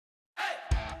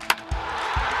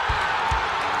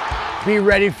Be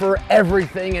ready for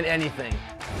everything and anything.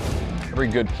 Every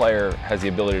good player has the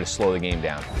ability to slow the game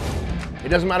down. It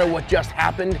doesn't matter what just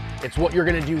happened, it's what you're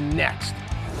gonna do next.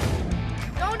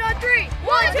 Zone on three.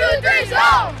 1, 2, 3,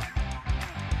 zone!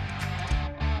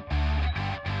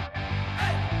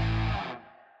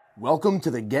 Welcome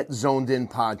to the Get Zoned In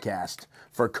podcast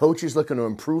for coaches looking to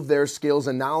improve their skills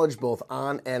and knowledge both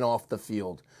on and off the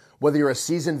field. Whether you're a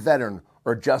seasoned veteran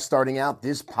or just starting out,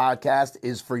 this podcast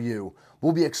is for you.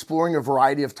 We'll be exploring a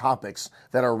variety of topics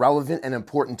that are relevant and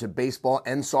important to baseball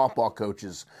and softball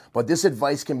coaches, but this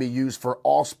advice can be used for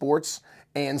all sports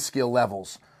and skill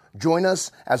levels. Join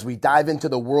us as we dive into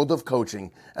the world of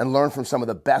coaching and learn from some of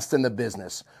the best in the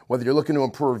business. Whether you're looking to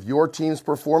improve your team's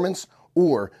performance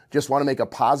or just want to make a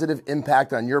positive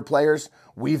impact on your players,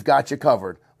 we've got you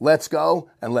covered. Let's go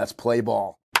and let's play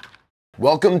ball.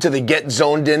 Welcome to the Get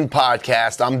Zoned In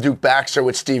podcast. I'm Duke Baxter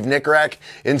with Steve Nickerack,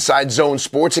 Inside Zone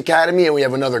Sports Academy, and we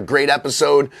have another great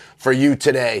episode for you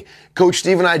today. Coach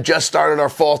Steve and I just started our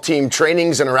fall team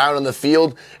trainings and are out on the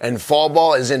field, and fall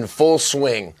ball is in full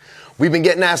swing. We've been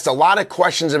getting asked a lot of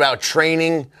questions about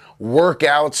training,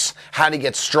 workouts, how to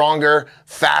get stronger,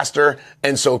 faster,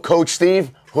 and so Coach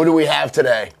Steve, who do we have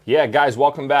today? Yeah, guys,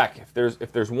 welcome back.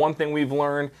 If there's one thing we've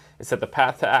learned, it's that the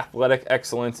path to athletic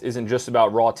excellence isn't just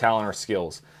about raw talent or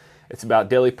skills. It's about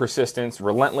daily persistence,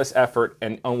 relentless effort,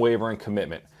 and unwavering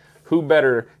commitment. Who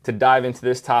better to dive into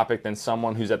this topic than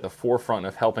someone who's at the forefront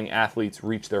of helping athletes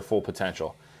reach their full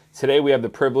potential? Today we have the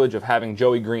privilege of having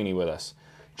Joey Greany with us.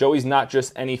 Joey's not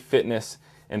just any fitness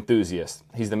enthusiast.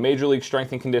 He's the Major League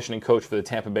Strength and Conditioning coach for the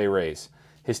Tampa Bay Rays.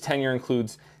 His tenure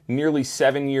includes nearly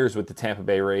 7 years with the Tampa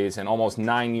Bay Rays and almost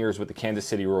 9 years with the Kansas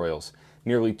City Royals.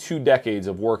 Nearly 2 decades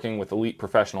of working with elite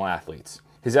professional athletes.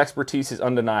 His expertise is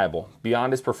undeniable.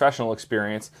 Beyond his professional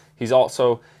experience, he's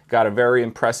also got a very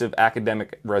impressive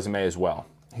academic resume as well.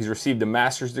 He's received a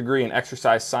master's degree in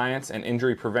exercise science and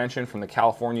injury prevention from the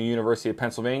California University of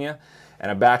Pennsylvania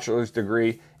and a bachelor's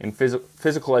degree in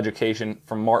physical education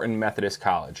from Martin Methodist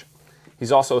College.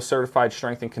 He's also a certified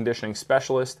strength and conditioning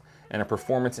specialist and a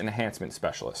performance enhancement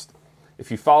specialist. If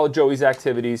you follow Joey's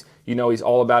activities, you know he's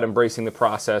all about embracing the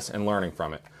process and learning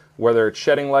from it. Whether it's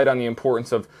shedding light on the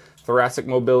importance of thoracic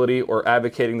mobility or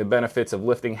advocating the benefits of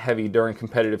lifting heavy during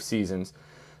competitive seasons,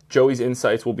 Joey's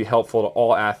insights will be helpful to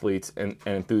all athletes and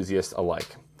enthusiasts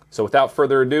alike. So without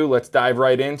further ado, let's dive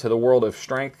right into the world of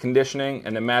strength conditioning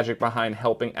and the magic behind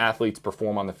helping athletes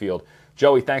perform on the field.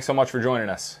 Joey, thanks so much for joining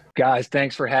us. Guys,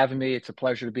 thanks for having me. It's a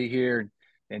pleasure to be here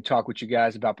and talk with you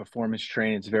guys about performance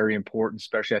training. It's very important,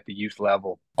 especially at the youth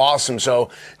level. Awesome. So,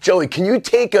 Joey, can you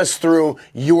take us through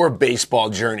your baseball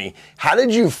journey? How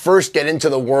did you first get into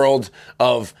the world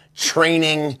of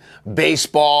training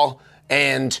baseball,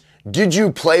 and did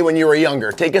you play when you were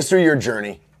younger? Take us through your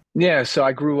journey. Yeah, so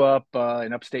I grew up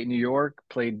in upstate New York,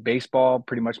 played baseball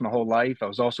pretty much my whole life. I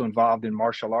was also involved in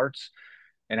martial arts,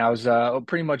 and I was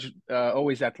pretty much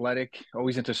always athletic,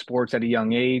 always into sports at a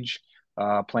young age.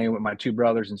 Playing with my 2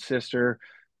 brothers and sister.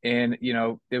 And, you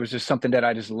know, it was just something that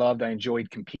I just loved. I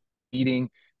enjoyed competing.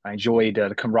 I enjoyed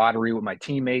the camaraderie with my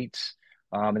teammates.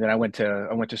 And then I went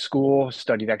to school,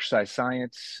 studied exercise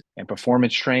science and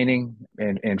performance training.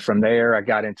 And from there, I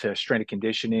got into strength and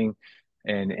conditioning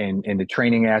and the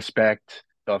training aspect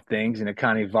of things. And it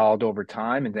kind of evolved over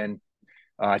time. And then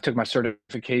I took my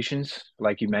certifications,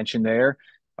 like you mentioned there.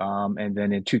 And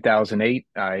then in 2008,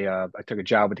 I took a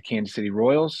job with the Kansas City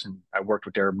Royals, and I worked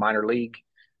with their minor league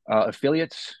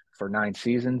affiliates for 9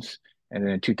 seasons. And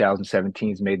then in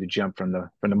 2017, made the jump from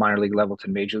the minor league level to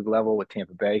the major league level with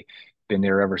Tampa Bay. Been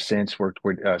there ever since. Worked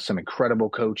with some incredible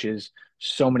coaches,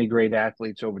 so many great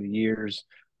athletes over the years.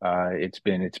 It's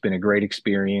been a great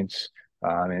experience,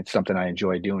 and it's something I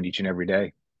enjoy doing each and every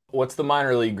day. What's the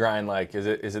minor league grind like? Is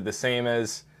it the same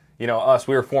as, you know, us?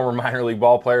 We were former minor league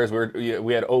ball players.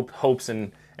 We had hopes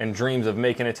and dreams of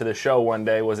making it to the show one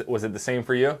day. Was it the same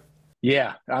for you?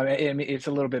 Yeah, I mean it's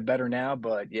a little bit better now,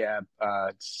 but yeah,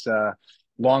 it's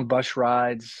long bus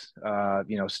rides.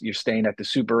 You know, you're staying at the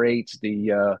Super 8s,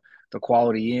 the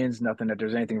Quality Inns. Nothing that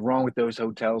there's anything wrong with those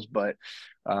hotels, but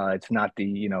it's not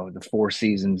the Four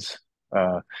Seasons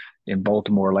in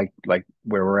Baltimore like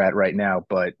where we're at right now.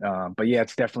 But yeah,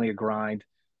 it's definitely a grind.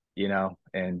 You know,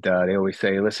 and they always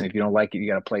say, listen, if you don't like it, you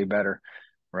got to play better,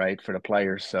 right, for the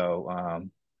players. So,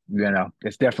 you know,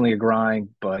 it's definitely a grind,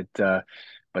 but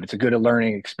it's a good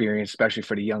learning experience, especially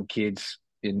for the young kids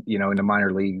in the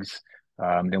minor leagues.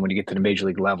 Then when you get to the major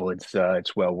league level, it's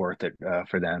well worth it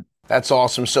for them. That's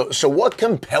awesome. So what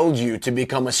compelled you to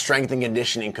become a strength and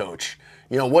conditioning coach?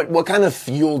 You know, what kind of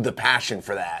fueled the passion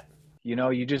for that? You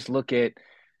know, you just look at,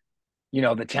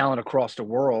 the talent across the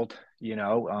world.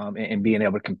 and being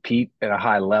able to compete at a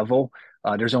high level.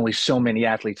 There's only so many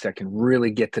athletes that can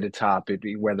really get to the top,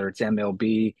 whether it's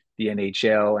MLB, the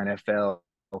NHL, NFL,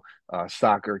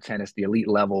 soccer, tennis, the elite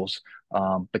levels.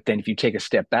 But then if you take a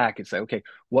step back and say, okay,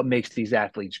 what makes these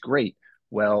athletes great?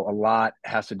 Well, a lot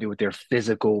has to do with their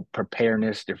physical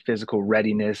preparedness, their physical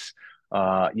readiness,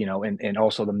 and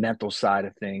also the mental side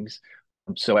of things.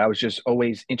 So I was just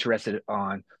always interested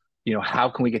on, how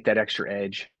can we get that extra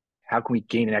edge? How can we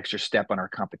gain an extra step on our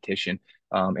competition?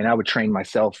 And I would train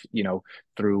myself,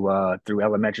 through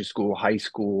elementary school, high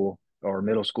school, or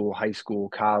middle school, high school,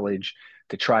 college,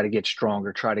 to try to get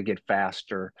stronger, try to get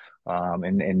faster,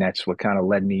 and that's what kind of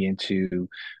led me into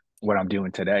what I'm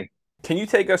doing today. Can you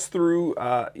take us through,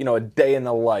 a day in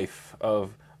the life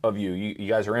of you? You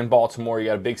guys are in Baltimore. You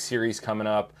got a big series coming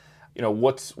up.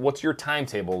 What's your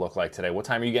timetable look like today? What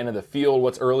time are you getting to the field?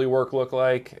 What's early work look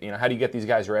like? How do you get these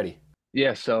guys ready?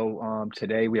 Yeah, so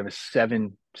today we have a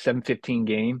 7:15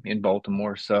 game in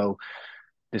Baltimore. So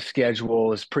the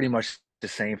schedule is pretty much the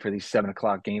same for these 7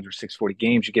 o'clock games or 6:40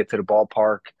 games. You get to the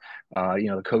ballpark,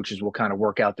 the coaches will kind of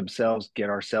work out themselves, get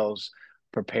ourselves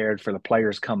prepared for the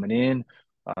players coming in.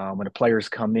 When the players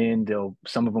come in,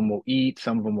 some of them will eat,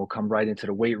 some of them will come right into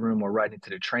the weight room or right into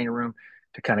the training room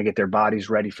to kind of get their bodies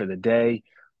ready for the day.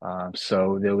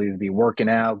 So they'll either be working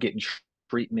out, getting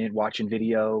treatment, watching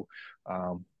video,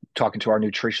 talking to our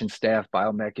nutrition staff,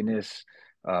 biomechanists,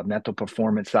 mental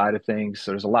performance side of things.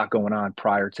 So there's a lot going on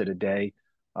prior to the day.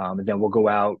 And then we'll go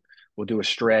out, we'll do a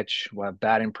stretch, we'll have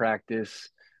batting practice.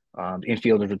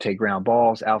 Infielders will take ground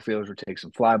balls, outfielders will take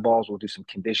some fly balls. We'll do some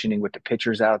conditioning with the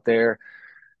pitchers out there.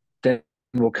 Then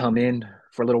we'll come in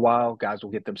for a little while. Guys will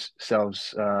get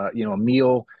themselves, a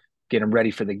meal, get them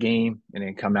ready for the game, and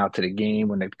then come out to the game.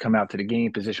 When they come out to the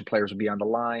game, position players will be on the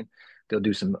line. They'll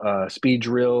do some speed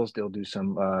drills. They'll do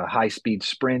some high-speed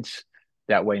sprints.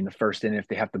 That way, in the first inning, if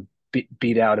they have to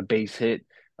beat out a base hit,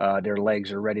 their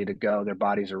legs are ready to go. Their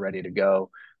bodies are ready to go.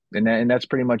 And that's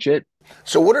pretty much it.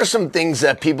 So what are some things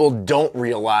that people don't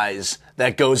realize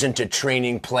that goes into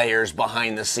training players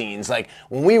behind the scenes? Like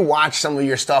when we watch some of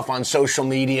your stuff on social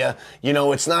media,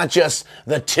 it's not just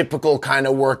the typical kind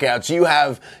of workouts. You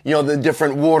have, the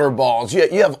different water balls.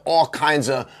 You have all kinds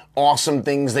of awesome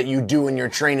things that you do in your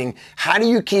training. How do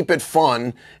you keep it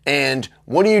fun? And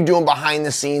what are you doing behind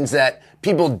the scenes that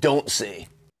people don't see?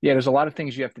 Yeah, there's a lot of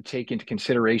things you have to take into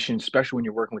consideration, especially when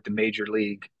you're working with the major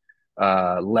league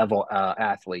level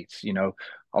athletes.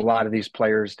 A lot of these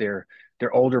players, they're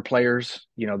older players.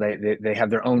 They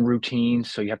have their own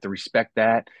routines, so you have to respect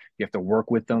that. You have to work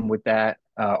with them with that.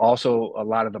 Also, a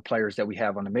lot of the players that we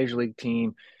have on the major league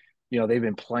team, they've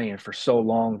been playing for so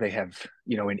long. They have,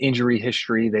 an injury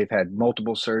history. They've had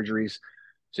multiple surgeries,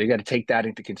 so you got to take that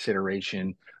into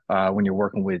consideration when you're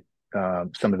working with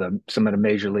some of the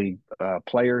major league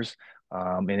players.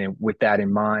 And then with that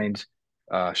in mind,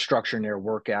 structuring their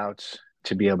workouts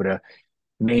to be able to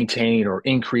maintain or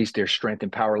increase their strength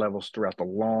and power levels throughout the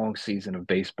long season of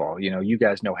baseball. You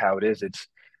guys know how it is. It's,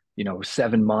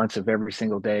 7 months of every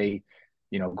single day,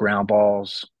 ground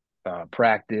balls,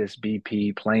 practice,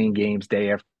 BP, playing games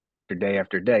day after day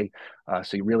after day.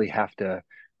 So you really have to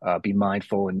be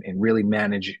mindful and really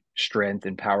manage strength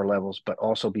and power levels, but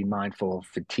also be mindful of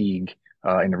fatigue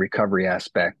in the recovery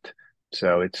aspect.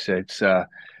 So it's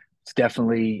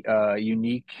definitely a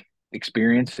unique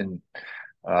experience, and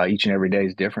each and every day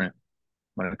is different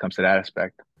when it comes to that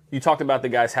aspect. You talked about the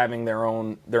guys having their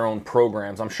own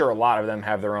programs. I'm sure a lot of them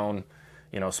have their own,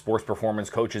 sports performance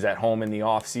coaches at home in the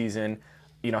off season.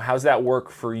 How's that work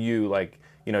for you? Like,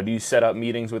 do you set up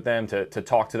meetings with them to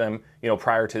talk to them,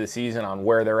 prior to the season on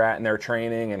where they're at in their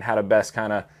training and how to best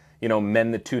kind of,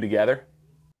 mend the two together?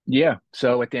 Yeah.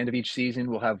 So at the end of each season,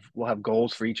 we'll have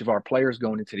goals for each of our players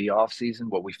going into the off season,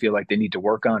 what we feel like they need to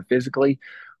work on physically.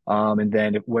 And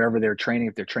then wherever they're training,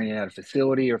 if they're training at a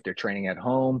facility or if they're training at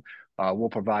home, we'll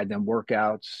provide them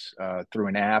workouts through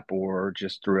an app or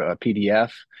just through a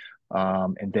PDF.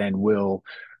 And then we'll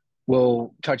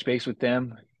touch base with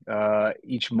them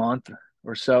each month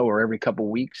or so, or every couple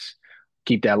of weeks,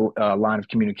 keep that line of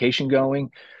communication going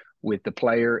with the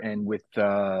player and with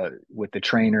the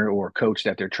trainer or coach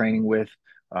that they're training with.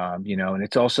 And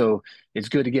it's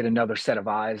good to get another set of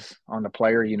eyes on the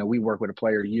player. We work with a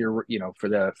player a year, for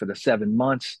the 7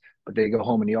 months, but they go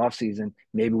home in the off season.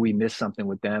 Maybe we miss something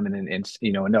with them, and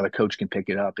another coach can pick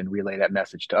it up and relay that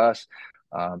message to us.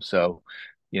 So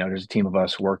there's a team of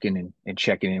us working and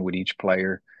checking in with each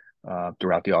player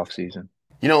throughout the off season.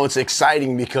 It's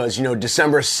exciting because,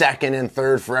 December 2nd and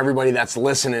 3rd, for everybody that's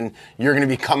listening, you're going to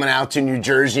be coming out to New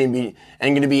Jersey and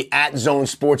going to be at Zone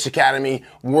Sports Academy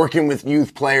working with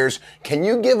youth players. Can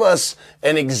you give us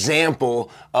an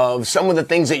example of some of the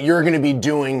things that you're going to be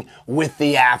doing with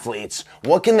the athletes?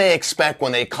 What can they expect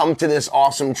when they come to this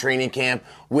awesome training camp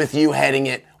with you heading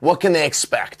it? What can they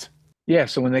expect? Yeah,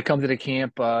 so when they come to the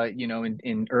camp,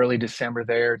 in early December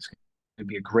there, it's going to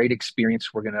be a great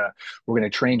experience. We're gonna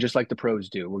train just like the pros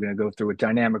do. We're gonna go through a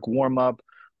dynamic warm up.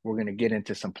 We're gonna get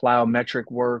into some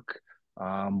plyometric work.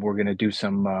 We're gonna do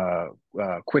some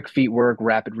quick feet work,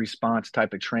 rapid response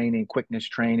type of training, quickness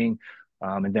training,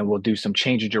 and then we'll do some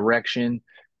change of direction,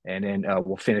 and then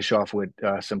we'll finish off with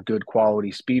some good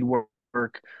quality speed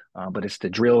work. But it's the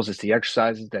drills, it's the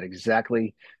exercises that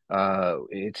exactly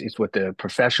it's what the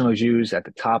professionals use at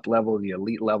the top level, the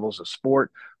elite levels of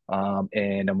sport.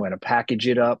 And I'm going to package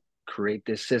it up, create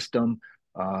this system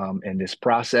and this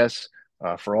process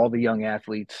for all the young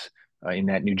athletes in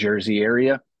that New Jersey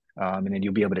area. And then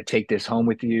you'll be able to take this home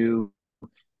with you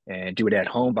and do it at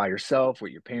home by yourself,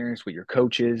 with your parents, with your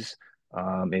coaches.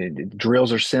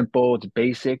 Drills are simple, it's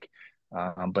basic,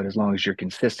 but as long as you're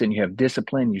consistent, you have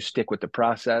discipline, you stick with the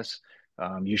process,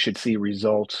 you should see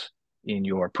results in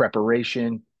your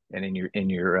preparation and in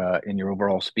your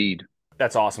overall speed.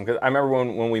 That's awesome, because I remember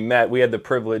when we met, we had the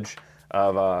privilege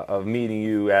of meeting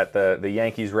you at the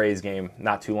Yankees-Rays game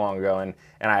not too long ago, and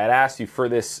I had asked you for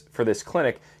this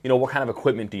clinic, what kind of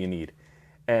equipment do you need?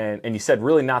 And you said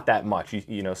really not that much.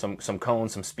 Some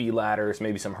cones, some speed ladders,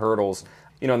 maybe some hurdles.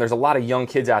 And there's a lot of young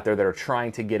kids out there that are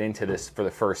trying to get into this for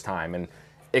the first time, and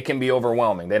it can be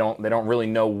overwhelming. They don't really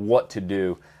know what to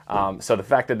do. So the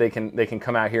fact that they can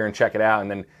come out here and check it out and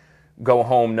then go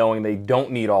home knowing they don't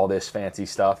need all this fancy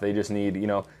stuff. They just need,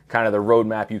 kind of the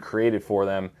roadmap you created for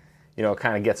them,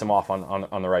 kind of gets them off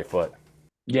on the right foot.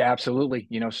 Yeah, absolutely.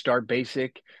 Start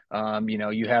basic.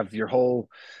 You have your whole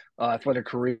athletic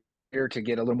career to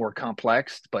get a little more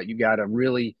complex, but you got to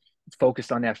really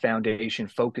focus on that foundation,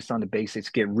 focus on the basics,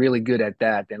 get really good at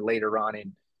that. Then later on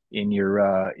in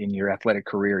your athletic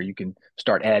career, you can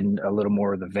start adding a little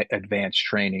more of the advanced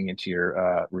training into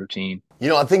your routine.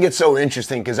 I think it's so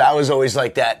interesting because I was always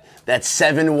like that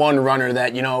 7'1" runner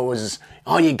that, was,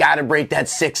 you got to break that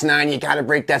 6'9", you got to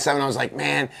break that 7. I was like,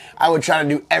 man, I would try to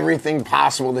do everything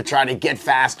possible to try to get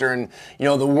faster. And,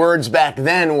 the words back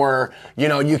then were,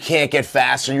 you can't get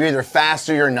faster. You're either fast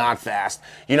or you're not fast.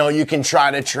 You can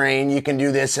try to train, you can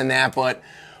do this and that, but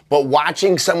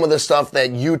watching some of the stuff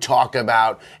that you talk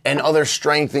about and other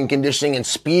strength and conditioning and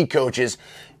speed coaches,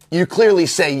 you clearly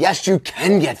say, yes, you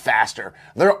can get faster.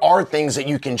 There are things that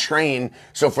you can train.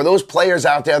 So for those players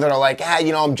out there that are like,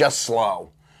 I'm just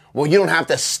slow. Well, you don't have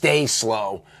to stay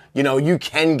slow. You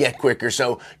can get quicker.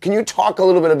 So can you talk a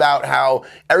little bit about how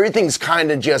everything's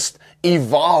kind of just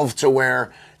evolved to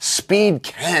where speed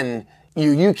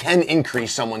you can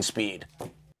increase someone's speed?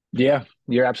 Yeah,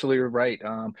 you're absolutely right.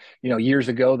 Years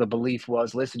ago, the belief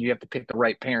was, listen, you have to pick the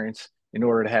right parents in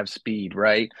order to have speed,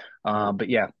 right? But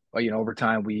yeah, over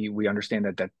time, we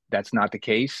understand that's not the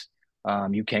case.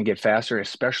 You can get faster,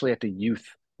 especially at the youth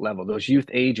level. Those youth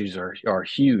ages are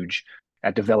huge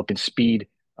at developing speed,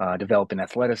 developing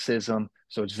athleticism.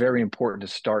 So it's very important to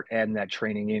start adding that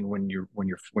training in when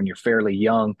you're fairly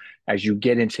young. As you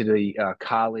get into the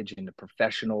college and the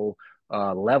professional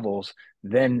levels,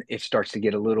 then it starts to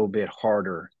get a little bit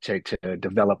harder to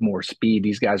develop more speed.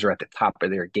 These guys are at the top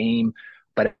of their game,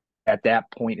 but at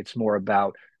that point, it's more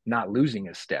about not losing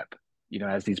a step.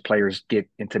 As these players get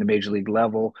into the major league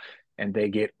level and they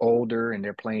get older and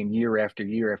they're playing year after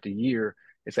year after year,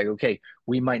 it's like, okay,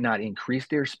 we might not increase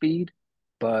their speed,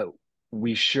 but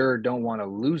we sure don't want to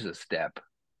lose a step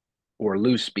or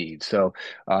lose speed. So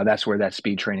that's where that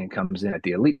speed training comes in at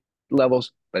the elite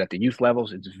levels. But at the youth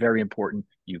levels, it's very important.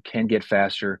 You can get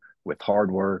faster with hard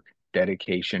work,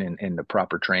 dedication, and the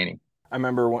proper training. I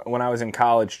remember when I was in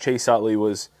college, Chase Utley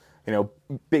was,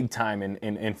 big time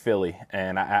in Philly.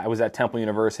 And I was at Temple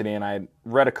University, and I had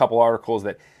read a couple articles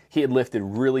that he had lifted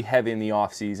really heavy in the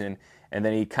off season, and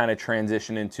then he kind of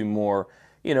transitioned into more,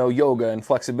 yoga and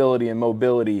flexibility and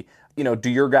mobility. Do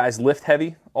your guys lift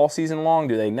heavy all season long?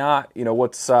 Do they not?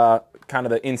 What's kind of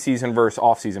the in-season versus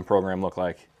off-season program look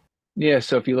like? Yeah,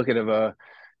 so if you look at a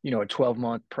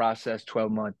 12-month process,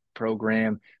 12-month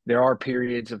program, there are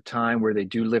periods of time where they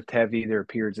do lift heavy. There are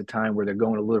periods of time where they're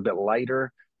going a little bit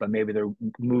lighter, but maybe they're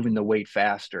moving the weight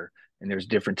faster. And there's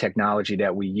different technology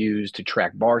that we use to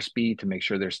track bar speed to make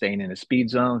sure they're staying in a speed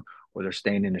zone or they're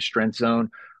staying in a strength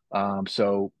zone.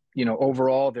 So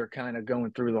overall, they're kind of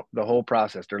going through the whole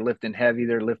process. They're lifting heavy,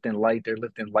 they're lifting light, they're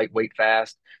lifting lightweight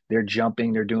fast, they're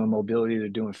jumping, they're doing mobility, they're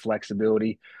doing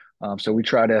flexibility. So we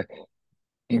try to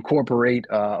incorporate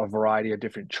a variety of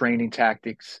different training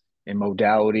tactics and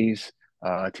modalities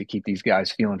to keep these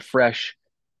guys feeling fresh,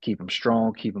 keep them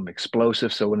strong, keep them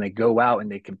explosive. So when they go out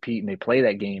and they compete and they play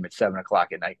that game at 7 o'clock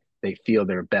at night, they feel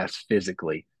their best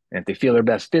physically. And if they feel their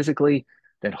best physically,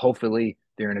 then hopefully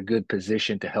they're in a good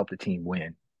position to help the team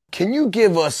win. Can you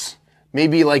give us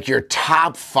maybe like your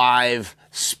top 5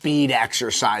 speed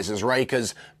exercises, right?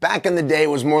 Because back in the day, it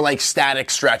was more like static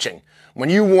stretching. When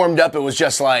you warmed up, it was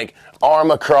just like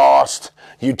arm across,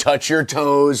 you touch your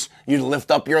toes, you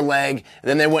lift up your leg.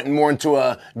 Then they went more into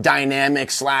a dynamic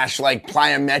 / like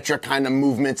plyometric kind of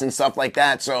movements and stuff like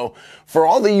that. So for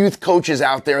all the youth coaches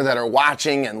out there that are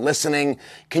watching and listening,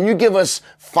 can you give us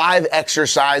 5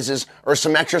 exercises or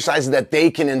some exercises that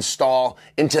they can install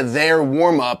into their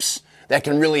warm-ups that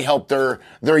can really help their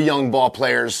young ball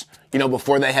players,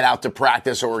 before they head out to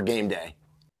practice or game day?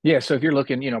 Yeah, so if you're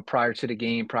looking, prior to the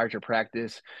game, prior to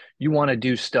practice, you want to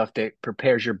do stuff that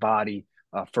prepares your body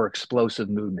for explosive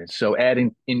movements. So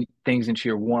adding in things into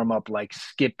your warm up, like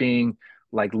skipping,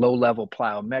 like low level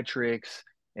plyometrics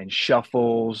and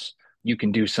shuffles. You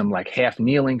can do some like half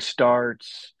kneeling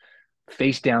starts,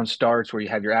 face down starts, where you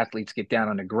have your athletes get down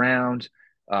on the ground,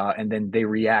 and then they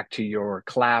react to your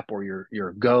clap or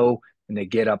your go, and they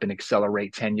get up and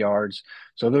accelerate 10 yards.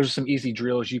 So those are some easy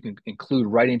drills you can include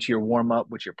right into your warm-up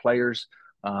with your players.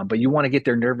 But you want to get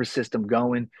their nervous system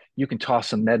going. You can toss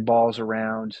some med balls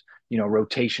around,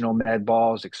 rotational med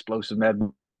balls, explosive med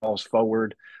balls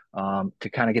forward, to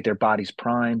kind of get their bodies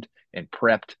primed and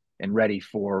prepped and ready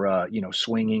for,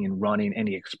 swinging and running,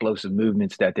 any explosive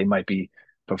movements that they might be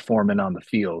performing on the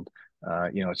field.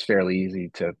 It's fairly easy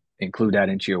to include that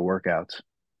into your workouts.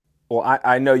 Well,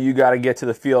 I know you got to get to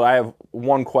the field. I have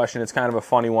one question. It's kind of a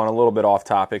funny one, a little bit off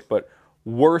topic, but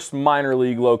worst minor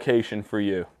league location for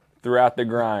you throughout the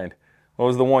grind? What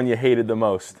was the one you hated the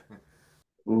most?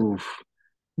 Oof.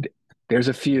 There's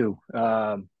a few.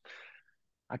 I'd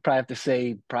probably have to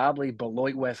say probably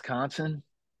Beloit, Wisconsin.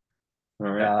 All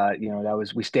right.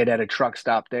 We stayed at a truck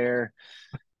stop there.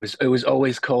 It was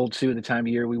always cold too the time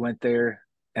of year we went there.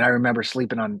 And I remember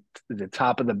sleeping on the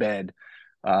top of the bed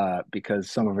because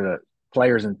some of the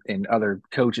players and other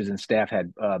coaches and staff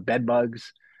had bed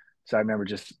bugs. So I remember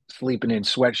just sleeping in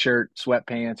sweatshirt,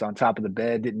 sweatpants on top of the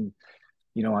bed,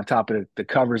 on top of the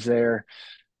covers there.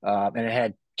 And it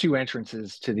had 2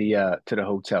 entrances to the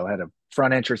hotel. It had a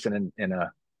front entrance and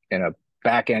a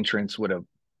back entrance with a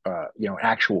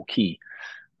actual key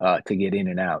to get in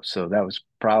and out. So that was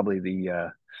probably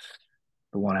the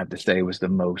one I have to say was the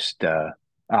most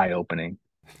eye-opening.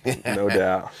 No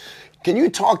doubt. Can you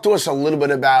talk to us a little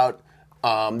bit about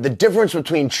the difference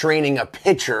between training a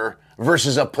pitcher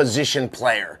versus a position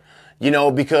player?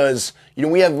 Because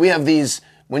we have these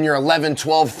when you're 11,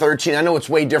 12, 13. I know it's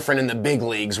way different in the big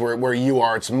leagues where you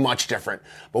are. It's much different.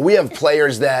 But we have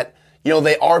players that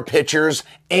they are pitchers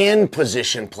and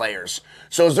position players.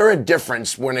 So is there a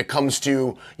difference when it comes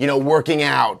to, working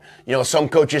out? Some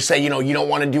coaches say, you don't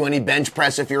want to do any bench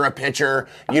press if you're a pitcher.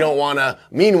 You don't want to.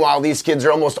 Meanwhile, these kids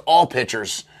are almost all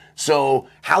pitchers. So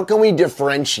how can we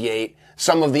differentiate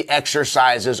some of the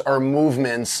exercises or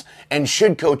movements? And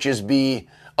should coaches be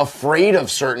afraid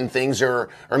of certain things or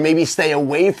maybe stay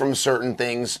away from certain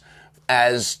things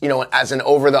as an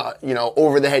over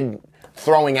the head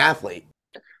throwing athlete?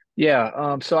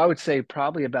 Yeah, so I would say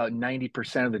probably about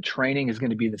 90% of the training is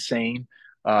going to be the same.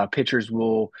 Pitchers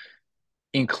will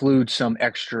include some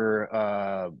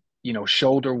extra,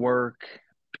 shoulder work,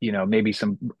 maybe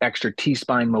some extra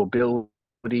T-spine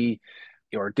mobility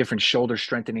or different shoulder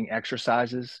strengthening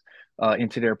exercises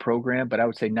into their program. But I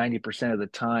would say 90% of the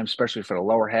time, especially for the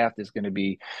lower half, is going to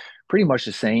be pretty much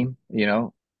the same.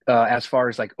 As far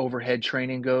as like overhead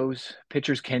training goes,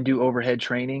 pitchers can do overhead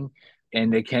training.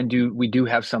 And we do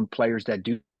have some players that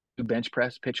do bench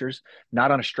press, pitchers, not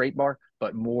on a straight bar,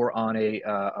 but more on a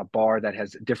bar that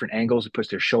has different angles. It puts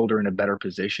their shoulder in a better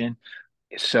position.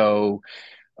 So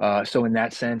in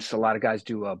that sense, a lot of guys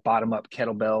do a bottom up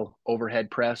kettlebell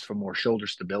overhead press for more shoulder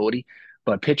stability,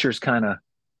 but pitchers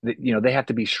they have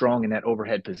to be strong in that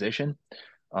overhead position.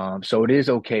 So it is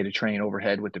okay to train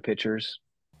overhead with the pitchers.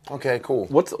 Okay, cool.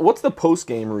 What's the post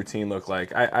game routine look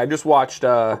like? I just watched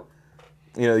the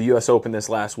U.S. Open this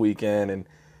last weekend, and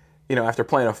after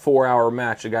playing a 4-hour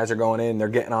match, the guys are going in, they're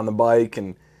getting on the bike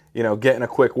and getting a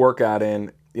quick workout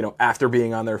in, after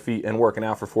being on their feet and working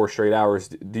out for 4 straight hours.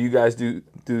 Do you guys do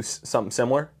something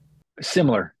similar?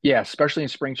 Similar, yeah, especially in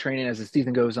spring training as the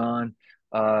season goes on.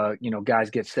 guys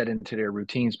get set into their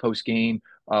routines post game.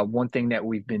 One thing that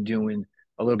we've been doing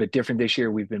a little bit different this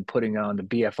year, we've been putting on the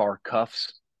BFR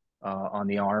cuffs on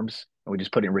the arms, and we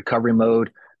just put it in recovery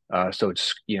mode. So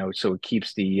it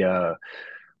keeps the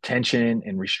tension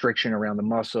and restriction around the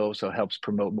muscle, so it helps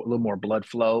promote a little more blood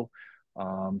flow.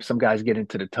 Some guys get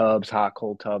into the tubs, hot,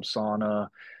 cold tubs, sauna.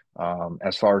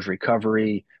 As far as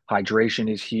recovery, hydration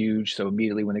is huge. So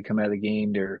immediately when they come out of the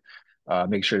game, they're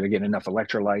make sure they're getting enough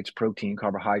electrolytes, protein,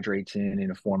 carbohydrates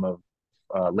in a form of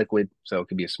liquid. So it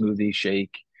could be a smoothie,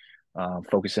 shake,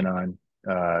 focusing on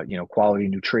quality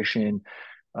nutrition.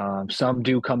 Some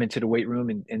do come into the weight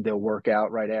room and they'll work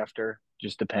out right after,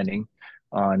 just depending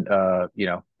on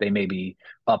they may be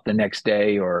up the next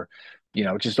day, or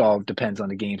it just all depends on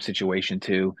the game situation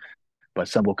too. But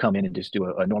some will come in and just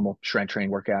do a normal strength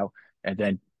training workout and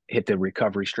then hit the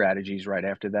recovery strategies right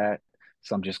after that.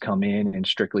 Some just come in and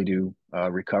strictly do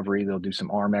recovery. They'll do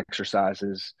some arm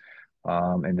exercises,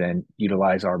 and then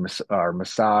utilize our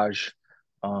massage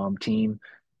team,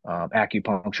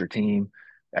 acupuncture team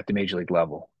at the major league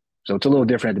level. So it's a little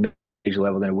different at the major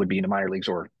level than it would be in the minor leagues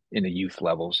or in the youth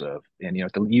levels at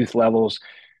the youth levels,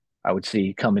 I would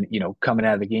see coming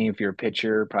out of the game, if you're a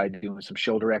pitcher, probably doing some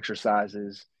shoulder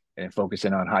exercises and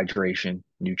focusing on hydration,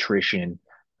 nutrition,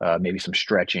 maybe some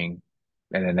stretching,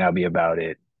 and then that'll be about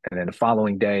it. And then the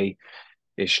following day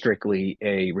is strictly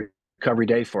a recovery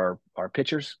day for our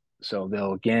pitchers. So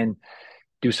they'll again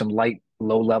do some light,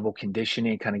 low level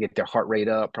conditioning, kind of get their heart rate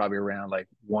up, probably around like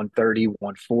 130,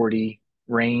 140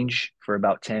 range for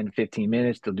about 10, 15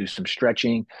 minutes. They'll do some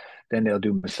stretching. Then they'll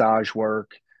do massage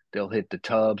work. They'll hit the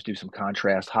tubs, do some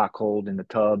contrast, hot, cold in the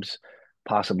tubs,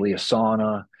 possibly a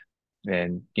sauna,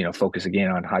 and, focus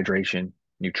again on hydration,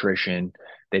 nutrition.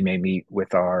 They may meet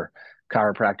with our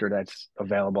chiropractor that's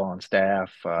available on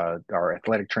staff, our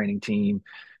athletic training team,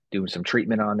 doing some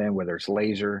treatment on them, whether it's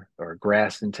laser or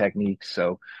Graston techniques.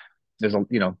 So there's a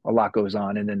lot goes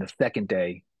on. And then the second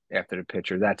day after the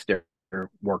pitcher, that's their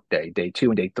work day. Day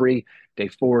 2 and day 3. Day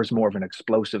 4 is more of an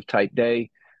explosive type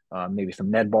day, maybe some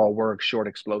med ball work, short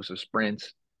explosive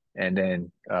sprints, and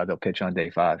then they'll pitch on day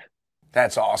 5.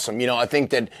 That's awesome. I think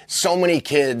that so many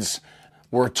kids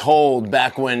were told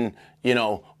back when,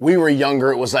 we were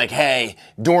younger, it was like, hey,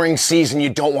 during season, you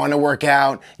don't want to work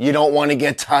out. You don't want to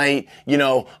get tight.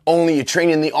 Only you train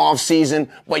in the off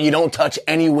season, but you don't touch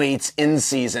any weights in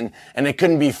season. And it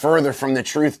couldn't be further from the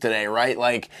truth today,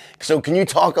 right? So can you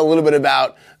talk a little bit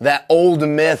about that old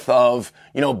myth of,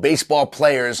 baseball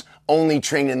players only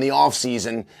train in the off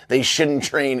season? They shouldn't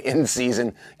train in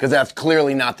season, because that's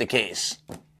clearly not the case.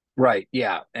 Right.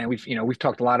 Yeah. And we've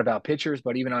talked a lot about pitchers,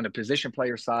 but even on the position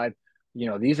player side,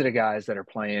 these are the guys that are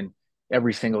playing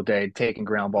every single day, taking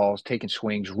ground balls, taking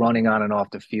swings, running on and off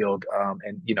the field.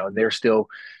 And they're still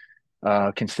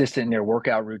consistent in their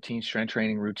workout routine, strength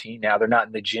training routine. Now they're not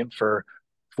in the gym for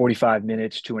 45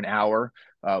 minutes to an hour.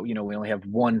 We only have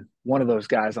one of those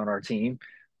guys on our team,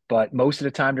 but most of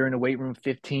the time they're in the weight room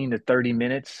 15 to 30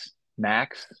 minutes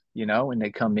max, and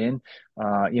they come in.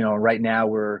 Right now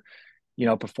we're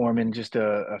performing just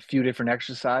a few different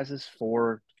exercises,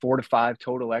 four to 5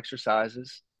 total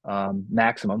exercises,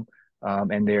 maximum.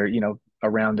 And they're,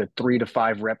 around the 3 to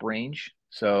 5 rep range.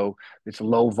 So it's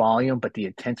low volume, but the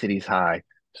intensity is high.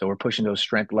 So we're pushing those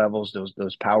strength levels,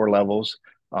 those power levels.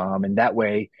 And that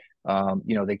way,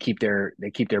 they keep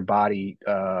their body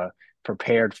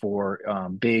prepared for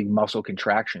big muscle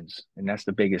contractions. And that's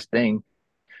the biggest thing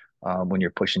when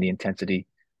you're pushing the intensity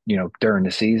during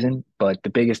the season. But the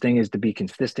biggest thing is to be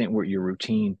consistent with your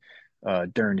routine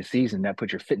during the season. That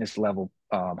puts your fitness level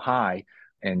high,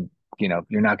 and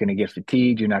you're not going to get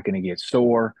fatigued, you're not going to get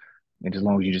sore, and as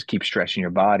long as you just keep stretching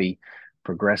your body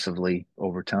progressively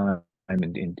over time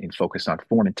and focus on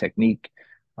form and technique,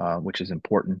 which is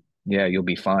important, you'll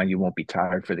be fine. You won't be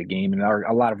tired for the game. And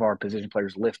a lot of our position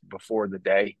players lift before the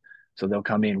day, so they'll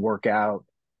come in, work out,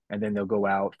 and then they'll go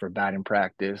out for batting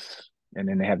practice, and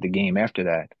then they have the game after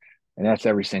that. And that's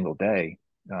every single day.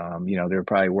 They're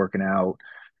probably working out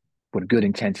with good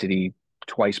intensity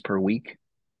twice per week,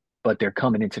 but they're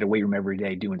coming into the weight room every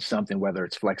day doing something, whether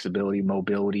it's flexibility,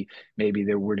 mobility. Maybe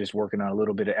we're just working on a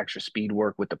little bit of extra speed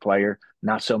work with the player,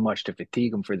 not so much to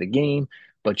fatigue them for the game,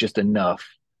 but just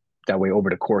enough. That way, over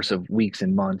the course of weeks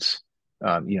and months,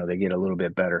 they get a little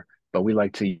bit better. But we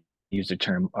like to use the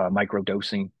term micro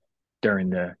dosing during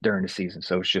the season.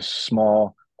 So it's just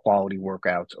small quality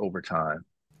workouts over time.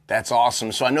 That's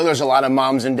awesome. So I know there's a lot of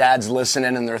moms and dads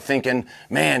listening, and they're thinking,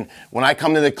 man, when I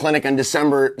come to the clinic on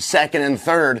December 2nd and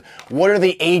 3rd, what are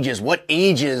the ages? What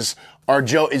ages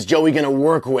is Joey going to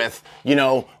work with?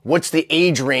 What's the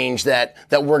age range that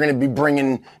we're going to be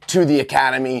bringing to the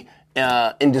academy?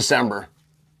 in December?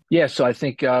 Yeah, so I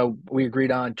think we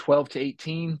agreed on 12 to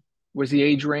 18 was the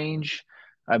age range,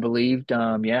 I believed.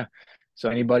 Yeah. So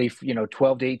anybody,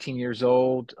 12 to 18 years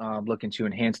old, looking to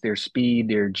enhance their speed,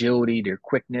 their agility, their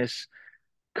quickness,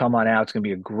 come on out. It's going to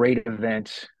be a great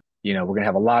event. We're going to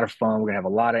have a lot of fun. We're going to have a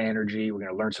lot of energy. We're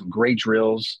going to learn some great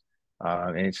drills,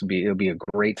 and it'll be a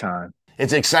great time.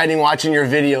 It's exciting watching your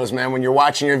videos, man. When you're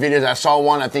watching your videos, I saw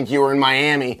one, I think you were in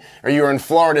Miami or you were in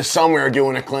Florida somewhere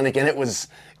doing a clinic, and it was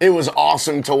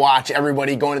awesome to watch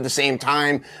everybody going at the same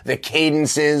time. The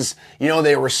cadences,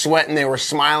 they were sweating, they were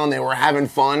smiling, they were having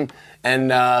fun.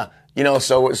 And,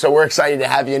 so we're excited to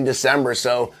have you in December.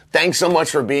 So thanks so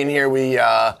much for being here. We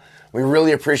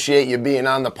really appreciate you being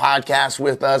on the podcast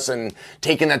with us and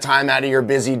taking the time out of your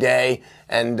busy day.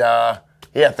 And,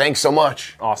 thanks so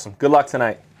much. Awesome. Good luck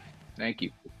tonight. Thank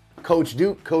you. Coach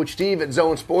Duke, Coach Steve at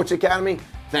Zone Sports Academy.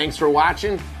 Thanks for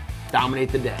watching.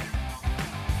 Dominate the day.